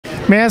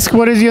May I ask,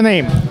 what is your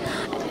name?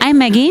 I'm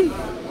Maggie.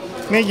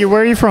 Maggie,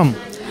 where are you from?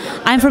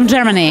 I'm from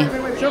Germany.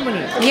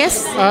 Germany.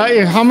 Yes.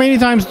 How many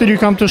times did you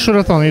come to Shoot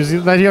A Thon?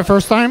 Is that your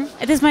first time?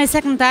 It is my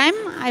second time.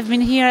 I've been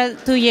here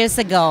 2 years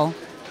ago.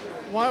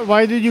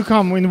 Why did you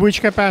come? In which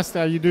capacity?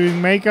 Are you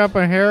doing makeup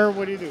and hair?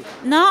 What do you do?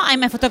 No,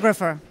 I'm a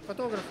photographer.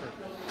 Photographer.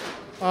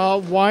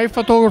 Why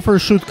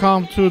photographers should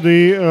come to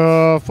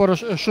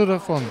the Shoot A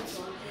Thon?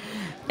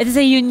 It is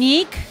a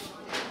unique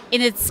in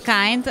its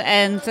kind,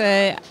 and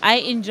I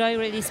enjoy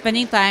really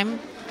spending time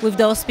with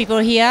those people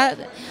here,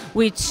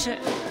 which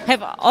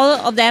have all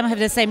of them have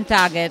the same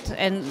target,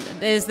 and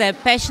there's the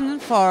passion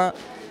for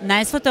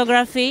nice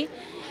photography,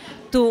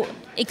 to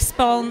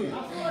expose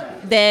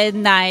the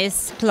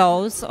nice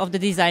clothes of the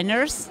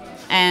designers,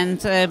 and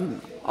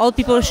all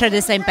people share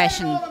the same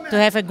passion to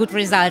have a good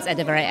results at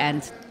the very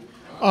end.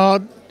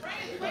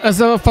 As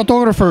a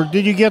photographer,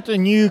 did you get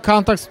new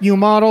contacts, new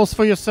models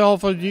for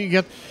yourself, or do you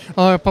get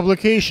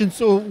publications?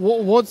 So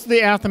what's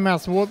the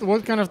aftermath?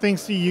 What kind of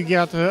things do you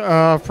get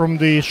from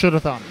the Shoot A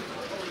Thon?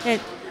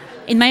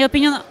 In my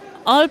opinion,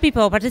 all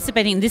people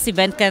participating in this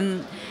event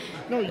can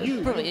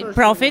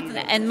profit,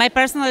 and my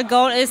personal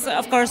goal is,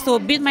 of course, to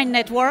build my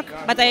network,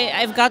 but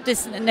I've got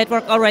this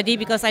network already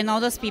because I know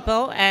those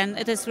people, and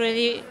it is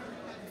really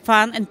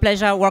fun and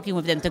pleasure working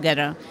with them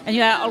together. And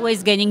you are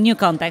always gaining new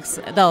contacts,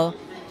 though.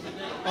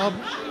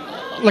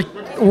 Like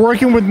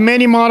working with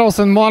many models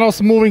and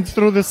models moving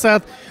through the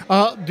set,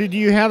 did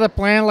you have a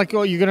plan, like,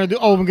 oh, you're gonna do,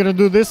 oh, I'm gonna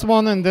do this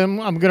one, and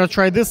then I'm gonna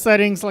try this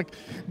settings? Like,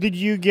 did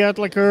you get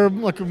like a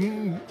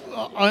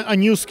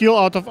new skill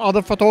out of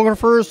other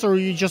photographers, or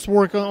you just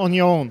work on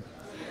your own?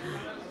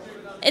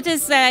 It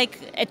is like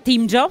a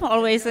team job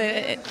always.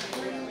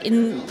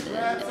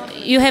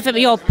 You have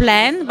your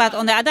plan, but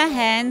on the other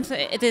hand,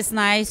 it is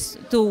nice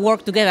to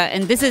work together,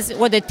 and this is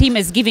what the team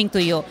is giving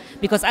to you,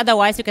 because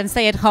otherwise you can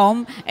stay at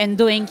home and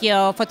doing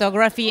your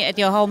photography at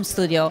your home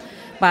studio.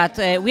 But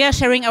we are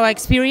sharing our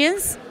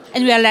experience,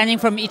 and we are learning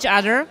from each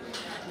other,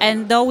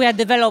 and though we are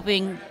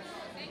developing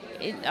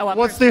our...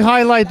 What's the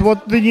highlight?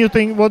 What did you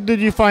think? What did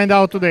you find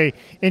out today?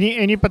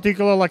 Any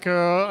particular, like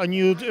a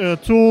new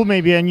tool,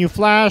 maybe a new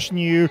flash,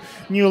 new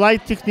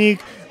light technique,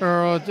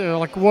 or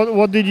like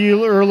what did you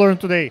learn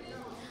today?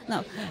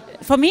 No,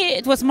 for me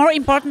it was more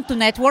important to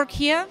network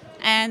here,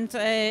 and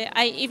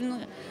I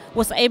even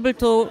was able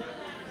to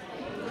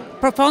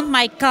profound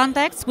my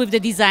contacts with the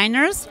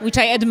designers, which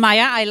I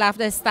admire. I love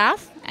their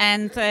stuff,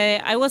 and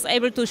I was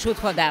able to shoot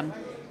for them.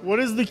 What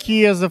is the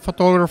key as a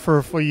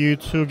photographer for you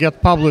to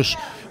get published?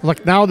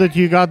 Like, now that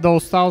you got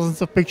those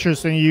thousands of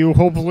pictures and you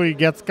hopefully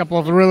get a couple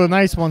of really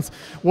nice ones,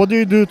 what do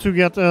you do to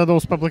get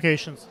those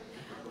publications?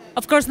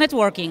 Of course,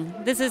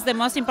 networking. This is the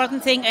most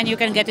important thing, and you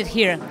can get it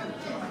here.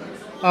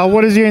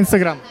 What is your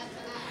Instagram?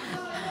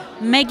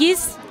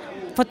 Maggie's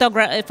photo.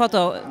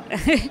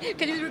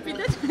 Can you repeat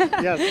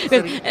that?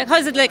 Yes. How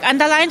is it, like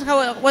underlined?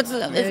 What's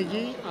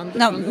Maggie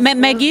no,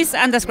 Maggie's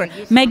underscore.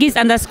 Maggie's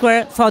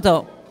underscore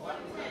photo.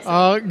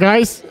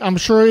 Guys, I'm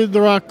sure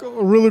there are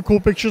really cool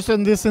pictures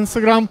in this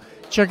Instagram.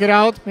 Check it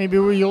out. Maybe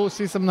you'll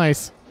see some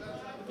nice.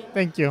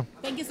 Thank you.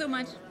 Thank you so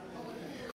much.